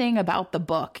everything about the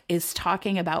book is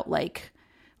talking about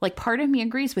part of me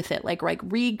agrees with it,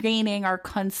 regaining our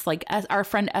cunts, as our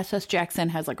friend S.S. Jackson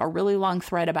has a really long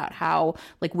thread about how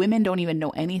women don't even know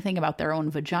anything about their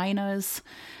own vaginas.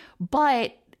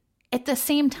 But at the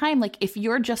same time, if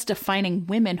you're just defining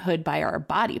womanhood by our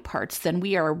body parts, then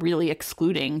we are really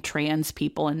excluding trans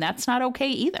people, and that's not okay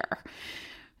either.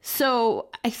 So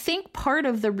I think part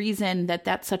of the reason that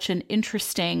that's such an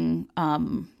interesting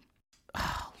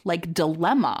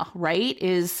dilemma, right,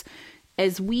 is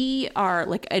as we are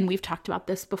and we've talked about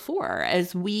this before,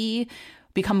 as we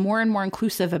become more and more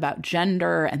inclusive about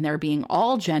gender and there being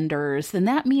all genders, then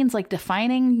that means like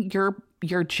defining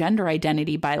your gender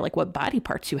identity by like what body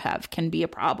parts you have can be a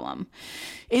problem,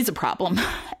 is a problem.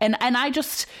 And I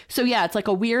just, so yeah, it's like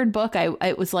a weird book.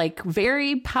 It was like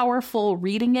very powerful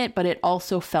reading it, but it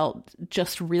also felt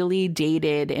just really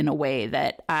dated in a way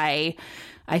that I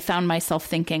found myself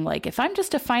thinking like, if I'm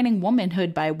just defining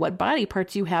womanhood by what body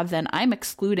parts you have, then I'm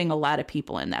excluding a lot of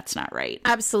people and that's not right.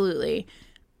 Absolutely.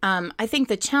 I think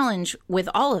the challenge with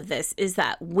all of this is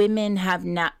that women have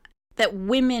never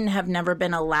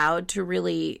been allowed to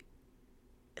really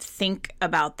think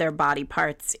about their body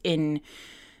parts in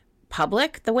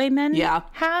public the way men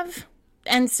have.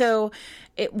 And so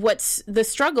what's the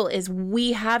struggle is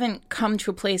we haven't come to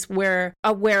a place where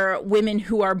women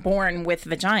who are born with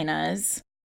vaginas,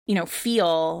 you know,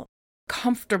 feel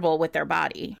comfortable with their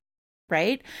body.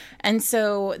 Right. And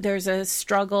so there's a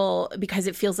struggle because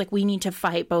it feels like we need to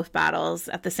fight both battles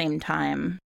at the same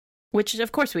time, which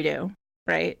of course we do.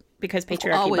 Right. Because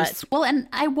patriarchy. Always. Well, and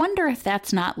I wonder if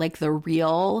that's not like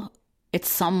it's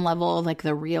some level like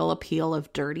the real appeal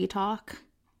of dirty talk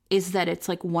is that it's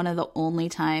like one of the only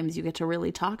times you get to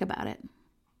really talk about it.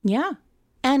 Yeah.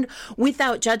 And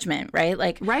without judgment. Right.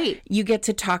 Like, right. You get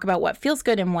to talk about what feels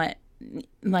good and what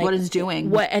is doing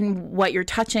what you're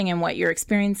touching and what you're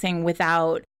experiencing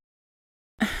without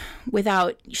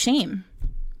shame.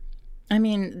 I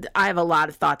mean, I have a lot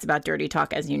of thoughts about dirty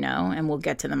talk, as you know, and we'll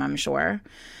get to them, I'm sure.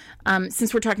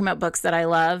 Since we're talking about books that I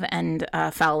love and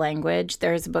foul language,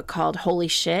 there's a book called Holy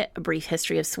Shit, A Brief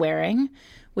History of Swearing,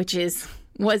 which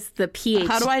was the PhD.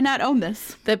 How do I not own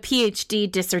this? The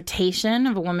PhD dissertation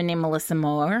of a woman named Melissa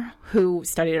Moore, who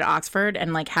studied at Oxford.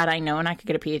 And like, had I known I could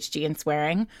get a PhD in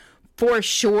swearing, for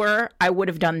sure, I would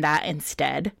have done that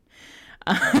instead.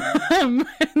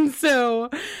 So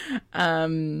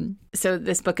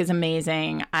this book is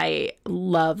amazing. I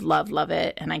love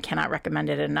it, and I cannot recommend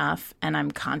it enough. And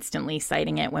I'm constantly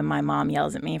citing it when my mom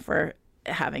yells at me for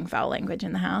having foul language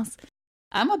in the house.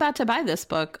 I'm about to buy this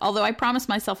book, although I promised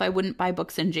myself I wouldn't buy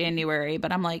books in January,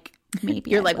 but I'm like, maybe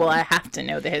You're like, well, I have to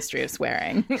know the history of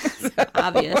swearing.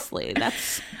 Obviously.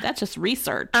 That's just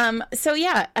research. So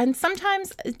yeah, and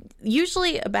sometimes,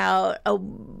 usually about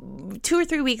 2 or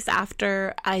 3 weeks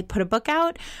after I put a book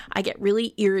out, I get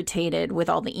really irritated with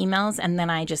all the emails, and then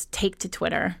I just take to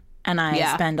Twitter. And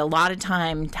I spend a lot of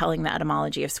time telling the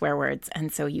etymology of swear words.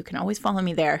 And so you can always follow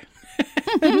me there.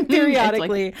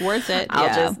 Periodically. It's like, worth it.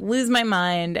 I'll just lose my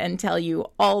mind and tell you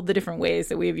all the different ways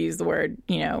that we've used the word,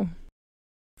 you know,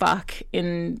 fuck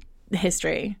in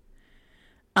history.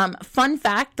 Fun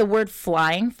fact, the word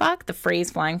flying fuck, the phrase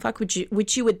flying fuck, which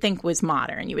you would think was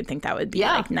modern. You would think that would be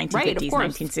like 1950s, right,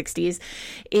 1960s,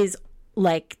 is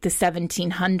like the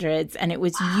 1700s. And it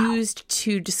was used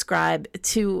to describe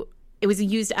it was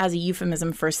used as a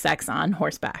euphemism for sex on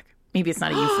horseback. Maybe it's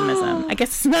not a euphemism. I guess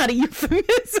it's not a euphemism.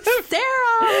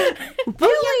 Sarah!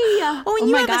 Really? Oh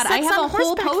my God. I have a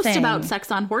whole post thing about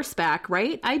sex on horseback,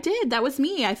 right? I did. That was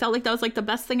me. I felt like that was like the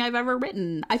best thing I've ever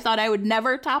written. I thought I would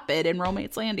never top it in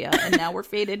Romancelandia. And now we're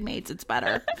fated mates. It's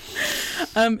better.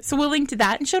 So we'll link to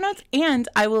that in show notes. And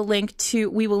we will link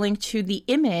to the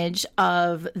image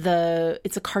of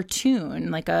it's a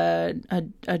cartoon, like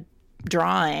a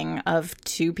drawing of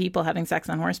two people having sex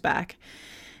on horseback.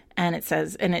 And it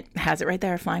has it right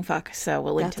there, flying fuck. So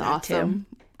we'll link to that awesome.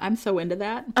 Too. I'm so into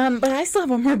that. But I still have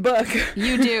one more book.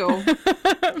 You do.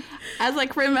 I was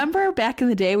like, remember back in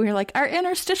the day we were like, our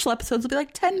interstitial episodes will be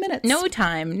like 10 minutes. No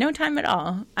time at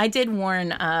all. I did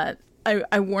warn, I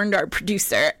warned our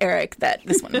producer, Eric, that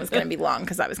this one was going to be long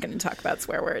because I was going to talk about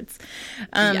swear words.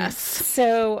 Yes.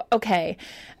 So, okay.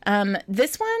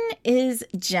 This one is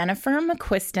Jennifer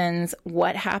McQuiston's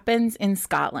What Happens in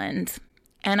Scotland.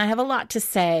 And I have a lot to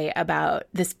say about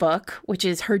this book, which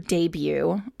is her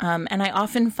debut. And I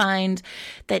often find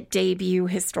that debut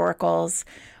historicals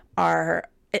are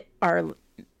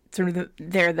sort of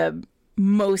they're the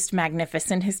most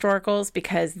magnificent historicals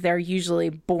because they're usually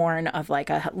born of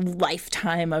like a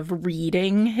lifetime of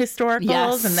reading historicals.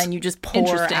 Yes. And then you just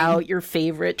pour out your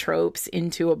favorite tropes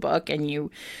into a book and you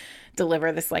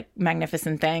deliver this like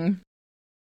magnificent thing.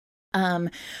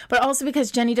 But also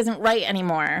because Jenny doesn't write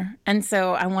anymore. And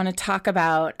so I want to talk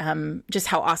about just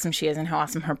how awesome she is and how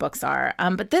awesome her books are.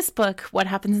 But this book, What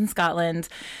Happens in Scotland,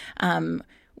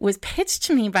 was pitched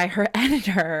to me by her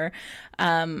editor,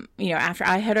 after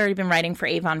I had already been writing for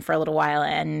Avon for a little while.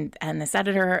 And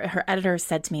her editor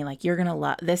said to me, like, you're going to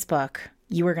love this book.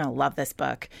 You are going to love this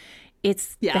book.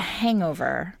 It's The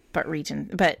Hangover,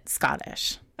 but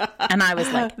Scottish. And I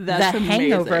was like, The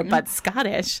Hangover, but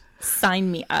Scottish. Sign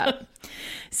me up.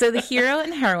 So the hero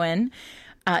and heroine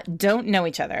don't know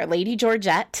each other. Lady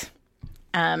Georgette,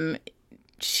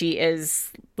 she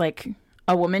is like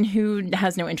a woman who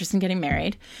has no interest in getting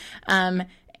married. And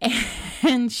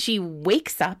she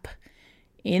wakes up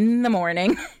in the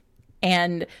morning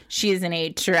and she is in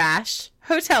a trash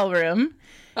hotel room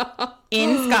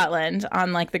in Scotland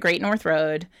on like the Great North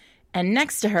Road. And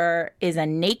next to her is a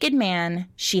naked man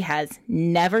she has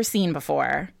never seen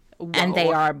before. Whoa. And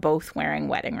they are both wearing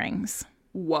wedding rings.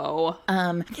 Whoa.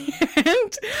 And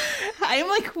I'm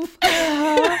like,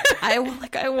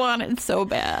 I want it so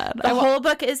bad. The whole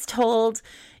book is told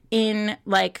in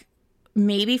like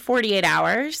maybe 48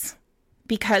 hours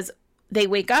because they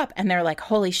wake up and they're like,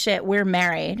 holy shit, we're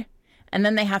married. And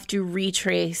then they have to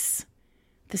retrace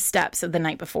the steps of the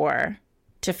night before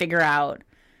to figure out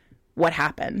what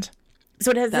happened.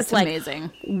 So it has this like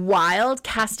amazing wild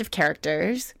cast of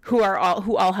characters who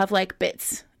all have like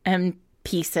bits and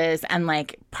pieces and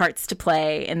like parts to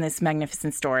play in this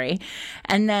magnificent story.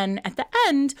 And then at the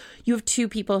end, you have two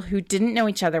people who didn't know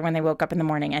each other when they woke up in the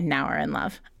morning and now are in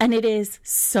love. And it is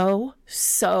so,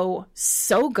 so,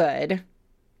 so good.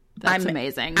 That's I'm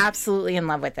amazing. Absolutely in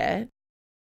love with it.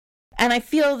 And I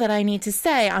feel that I need to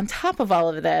say on top of all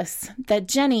of this that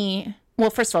Jenny,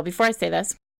 well, first of all, before I say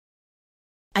this,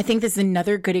 I think this is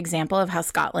another good example of how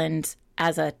Scotland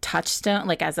as a touchstone,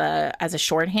 like as a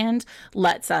shorthand,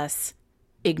 lets us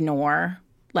ignore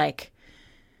like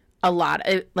a lot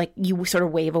of, like you sort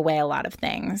of wave away a lot of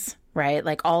things, right?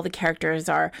 Like all the characters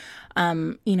are,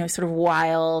 sort of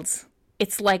wild.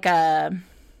 It's like a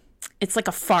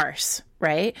farce,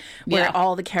 right? Where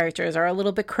all the characters are a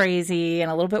little bit crazy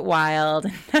and a little bit wild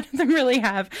and none of them really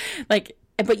have like,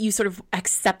 but you sort of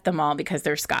accept them all because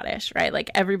they're Scottish, right? Like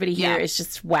everybody here is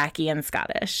just wacky and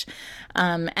Scottish.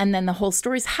 And then the whole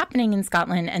story's happening in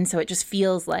Scotland. And so it just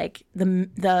feels like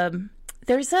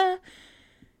there's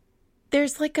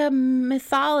like a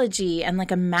mythology and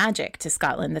like a magic to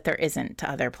Scotland that there isn't to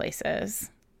other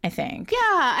places, I think. Yeah,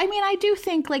 I mean, I do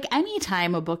think like any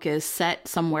time a book is set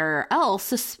somewhere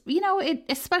else,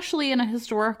 especially in a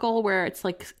historical where it's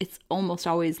like it's almost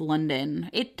always London,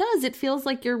 it feels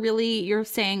like you're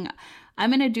saying, I'm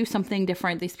going to do something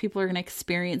different. These people are going to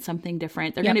experience something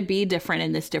different. They're going to be different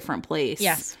in this different place.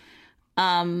 Yes.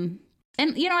 And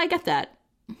I get that.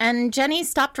 And Jenny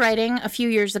stopped writing a few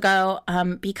years ago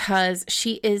because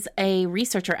she is a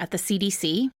researcher at the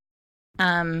CDC.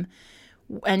 And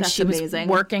That's she was amazing.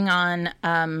 working on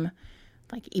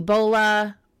like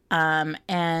Ebola,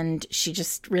 and she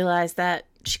just realized that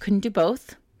she couldn't do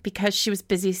both because she was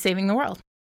busy saving the world.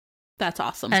 That's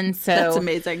awesome. And so that's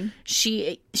amazing.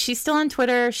 She's still on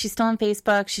Twitter. She's still on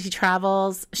Facebook. She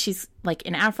travels. She's like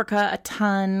in Africa a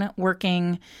ton,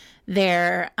 working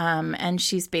there. And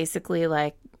she's basically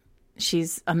like,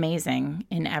 she's amazing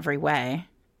in every way.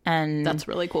 And that's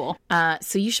really cool.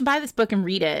 So you should buy this book and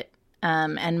read it.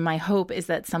 And my hope is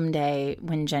that someday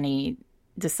when Jenny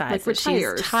decides that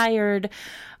she's tired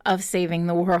of saving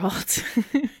the world,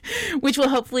 which will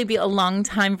hopefully be a long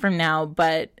time from now,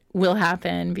 but will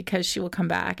happen because she will come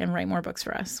back and write more books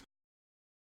for us.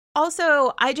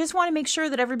 Also, I just want to make sure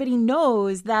that everybody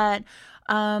knows that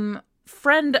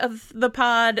friend of the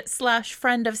pod /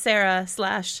 friend of Sarah /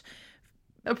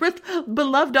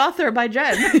 beloved author by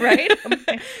Jen, right?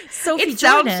 Sophie it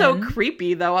Jordan. Sounds so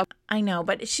creepy, though. I know,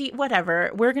 but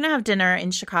whatever. We're going to have dinner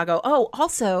in Chicago. Oh,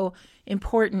 also,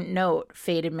 important note,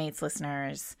 Fated Mates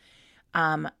listeners.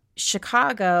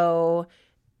 Chicago,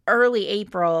 early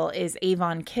April is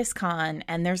Avon KissCon,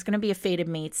 and there's going to be a Fated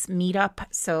Mates meetup.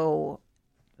 So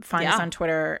find us on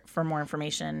Twitter for more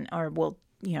information, or we'll,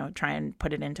 try and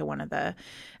put it into one of the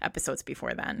episodes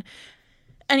before then.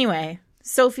 Anyway,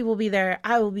 Sophie will be there.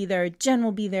 I will be there. Jen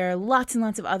will be there. Lots and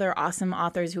lots of other awesome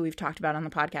authors who we've talked about on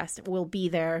the podcast will be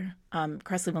there.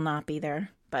 Cressley will not be there,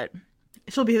 but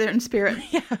she'll be there in spirit.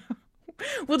 Yeah.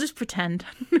 We'll just pretend.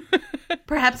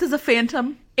 Perhaps as a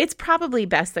phantom. It's probably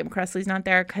best that Cressley's not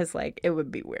there because, it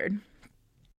would be weird.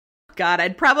 God,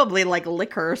 I'd probably,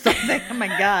 lick her or something. Oh, my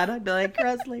God. I'd be like,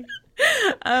 Cressley.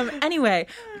 Anyway,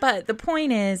 but the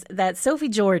point is that Sophie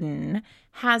Jordan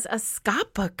has a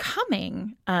Scott book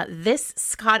coming, This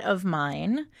Scott of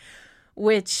Mine,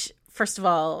 which, first of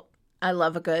all, I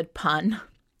love a good pun.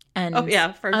 And oh,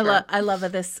 yeah, for sure. I love a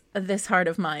this heart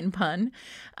of mine pun.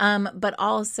 But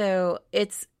also,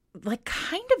 it's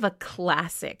kind of a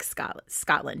classic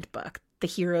Scotland book. The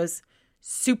hero's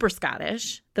super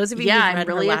Scottish. Those of you who've read I'm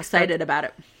really excited about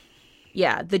it.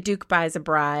 Yeah, The Duke Buys a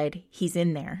Bride. He's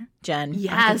in there, Jen.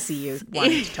 Yes. I can see you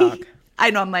wanting to talk. I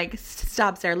know. I'm like,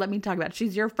 stop, Sarah. Let me talk about it.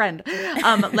 She's your friend.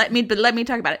 Let me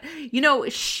talk about it. You know,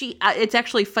 it's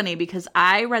actually funny because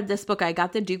I read this book. I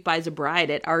got The Duke Buys a Bride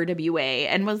at RWA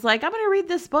and was like, I'm going to read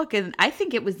this book. And I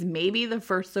think it was maybe the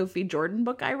first Sophie Jordan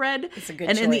book I read. It's a good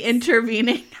and choice. In the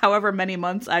intervening, however many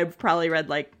months, I've probably read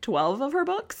like 12 of her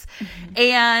books.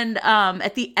 And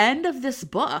at the end of this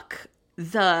book,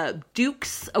 the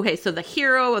Duke's, okay, so the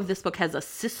hero of this book has a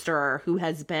sister who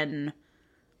has been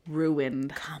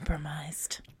ruined.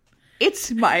 Compromised.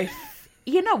 It's my,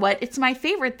 you know what? It's my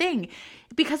favorite thing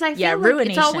because I feel like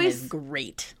ruination it's always is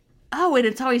great. Oh, and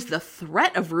it's always the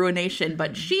threat of ruination,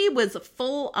 but she was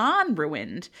full on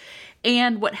ruined.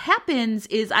 And what happens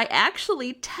is I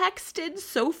actually texted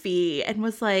Sophie and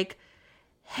was like,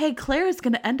 hey, Claire's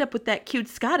going to end up with that cute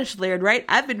Scottish laird, right?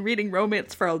 I've been reading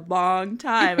romance for a long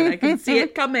time and I can see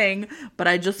it coming, but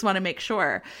I just want to make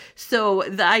sure. So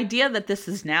the idea that this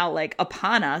is now like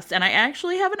upon us, and I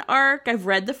actually have an arc. I've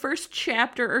read the first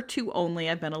chapter or two only.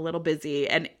 I've been a little busy,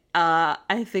 and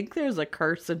I think there's a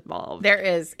curse involved. There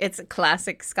is. It's a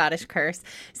classic Scottish curse.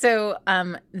 So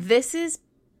this is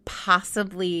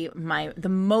possibly the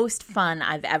most fun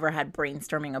I've ever had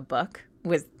brainstorming a book,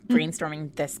 was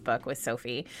brainstorming this book with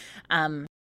Sophie.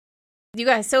 You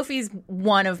guys, Sophie's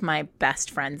one of my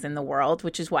best friends in the world,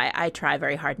 which is why I try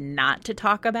very hard not to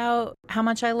talk about how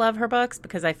much I love her books,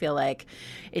 because I feel like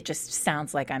it just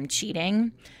sounds like I'm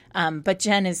cheating. But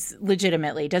Jen does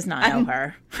not know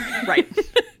her. Right.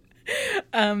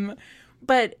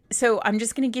 But so I'm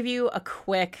just going to give you a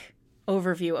quick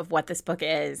overview of what this book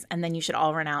is, and then you should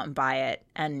all run out and buy it.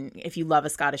 And if you love a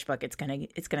Scottish book, it's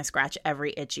gonna scratch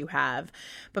every itch you have.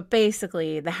 But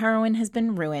basically, the heroine has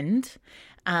been ruined,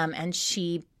 and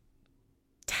she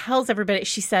tells everybody.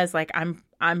 She says, like,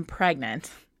 I'm pregnant,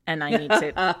 and I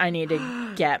need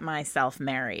to get myself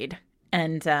married.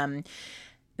 And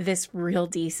this real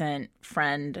decent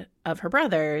friend of her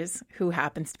brother's, who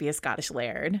happens to be a Scottish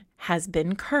laird, has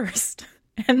been cursed.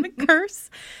 And the curse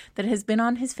that has been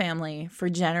on his family for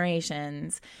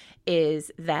generations is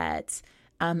that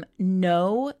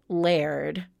no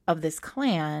laird of this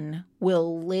clan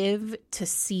will live to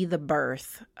see the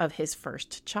birth of his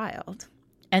first child.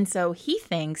 And so he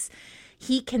thinks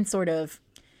he can sort of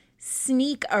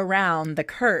sneak around the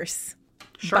curse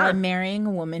by marrying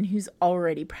a woman who's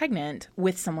already pregnant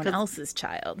with someone else's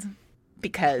child.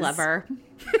 Because clever.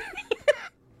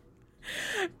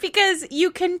 Because you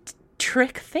can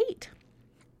trick fate.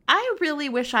 I really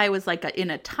wish I was like in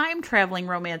a time traveling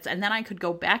romance, and then I could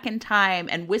go back in time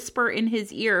and whisper in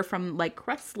his ear from like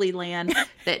Cressley Land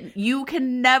that you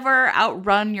can never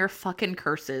outrun your fucking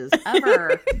curses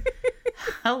ever.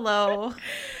 Hello.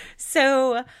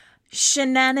 So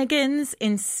shenanigans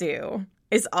ensue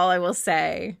is all I will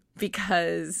say,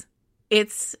 because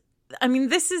this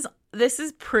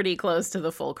is pretty close to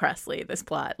the full Cressley, this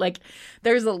plot. Like,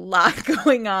 there's a lot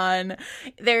going on.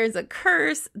 There's a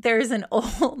curse. There's an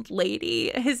old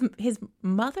lady. His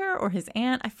mother or his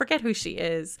aunt, I forget who she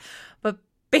is, but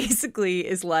basically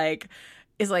is like,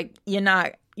 you're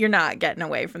not getting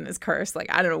away from this curse.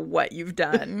 Like, I don't know what you've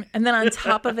done. And then on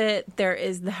top of it, there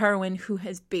is the heroine who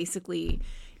has basically,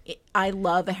 I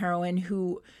love a heroine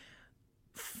who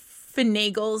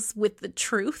finagles with the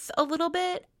truth a little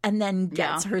bit and then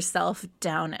gets herself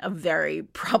down a very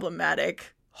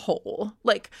problematic hole,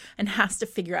 like, and has to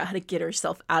figure out how to get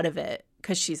herself out of it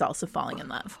because she's also falling in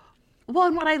love. Well,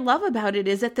 and what I love about it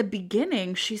is at the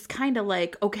beginning, she's kind of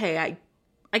like, okay,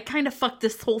 I kind of fucked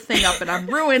this whole thing up and I'm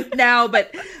ruined now,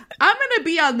 but I'm going to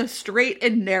be on the straight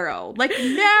and narrow. Like,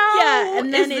 now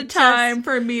and then is the time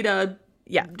for me to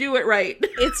do it right.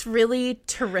 It's really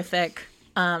terrific.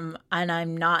 And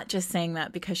I'm not just saying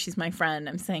that because she's my friend.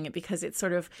 I'm saying it because it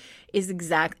sort of is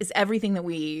everything that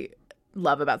we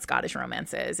love about Scottish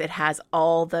romances. It has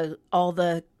all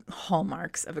the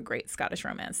hallmarks of a great Scottish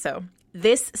romance. So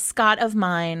this Scot of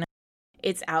mine,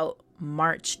 it's out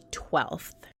March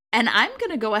 12th. And I'm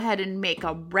going to go ahead and make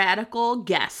a radical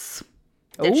guess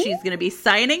that she's going to be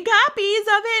signing copies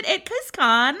of it at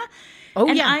KissCon. Oh,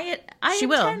 and yeah. She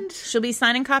will. She'll be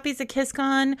signing copies at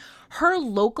KissCon. Her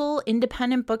local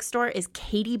independent bookstore is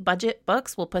Katie Budget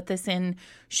Books. We'll put this in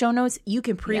show notes. You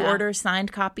can pre-order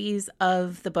signed copies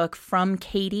of the book from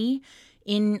Katie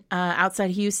in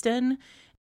outside Houston.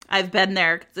 I've been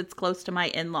there because it's close to my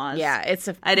in-laws. Yeah,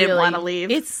 I didn't want to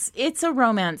leave. It's a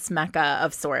romance mecca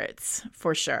of sorts,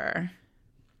 for sure.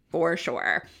 For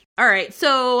sure. All right,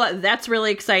 so that's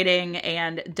really exciting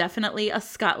and definitely a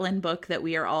Scotland book that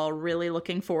we are all really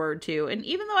looking forward to. And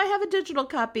even though I have a digital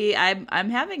copy, I'm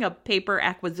having a paper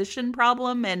acquisition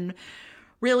problem and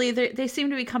Really, they seem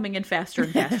to be coming in faster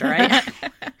and faster.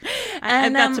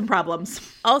 I've got some problems.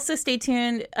 Also, stay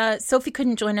tuned. Sophie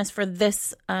couldn't join us for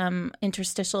this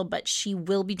interstitial, but she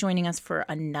will be joining us for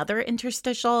another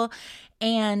interstitial.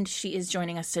 And she is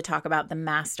joining us to talk about The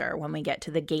Master when we get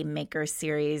to the Game Maker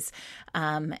series.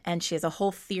 And she has a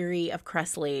whole theory of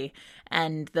Cressley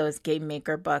and those Game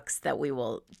Maker books that we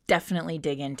will definitely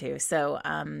dig into. So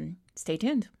stay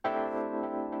tuned.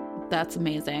 That's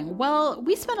amazing. Well,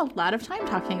 we spent a lot of time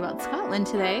talking about Scotland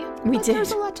today. We did.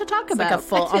 There's a lot to talk about.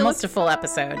 Like almost a full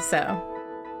episode, so.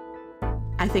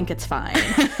 I think it's fine.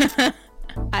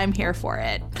 I'm here for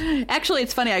it. Actually,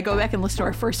 it's funny. I go back and listen to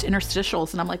our first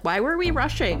interstitials, and I'm like, why were we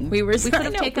rushing? We could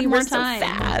have taken more time. So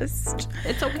fast.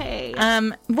 It's okay.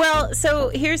 Well, so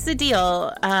here's the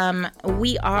deal.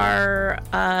 We are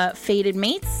Fated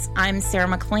Mates. I'm Sarah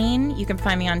McLean. You can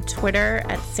find me on Twitter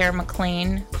at Sarah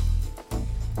McLean.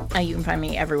 You can find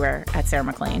me everywhere at Sarah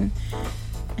McLean.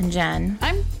 And Jen.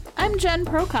 I'm Jen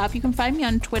Prokop. You can find me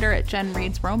on Twitter at Jen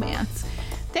Reads Romance.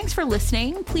 Thanks for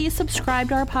listening. Please subscribe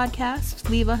to our podcast.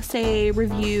 Leave us a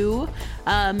review.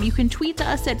 You can tweet to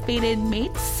us at Fated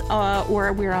Mates,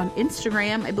 or we're on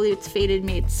Instagram. I believe it's Fated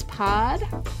Mates Pod.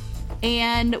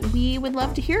 And we would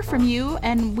love to hear from you.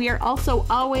 And we are also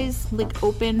always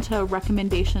open to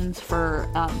recommendations for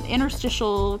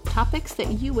interstitial topics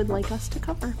that you would like us to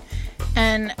cover.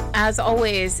 And as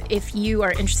always, if you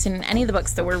are interested in any of the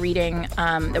books that we're reading,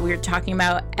 that we were talking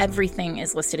about, everything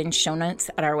is listed in show notes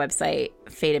at our website,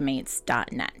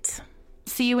 fatedmates.net.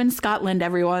 See you in Scotland,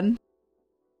 everyone.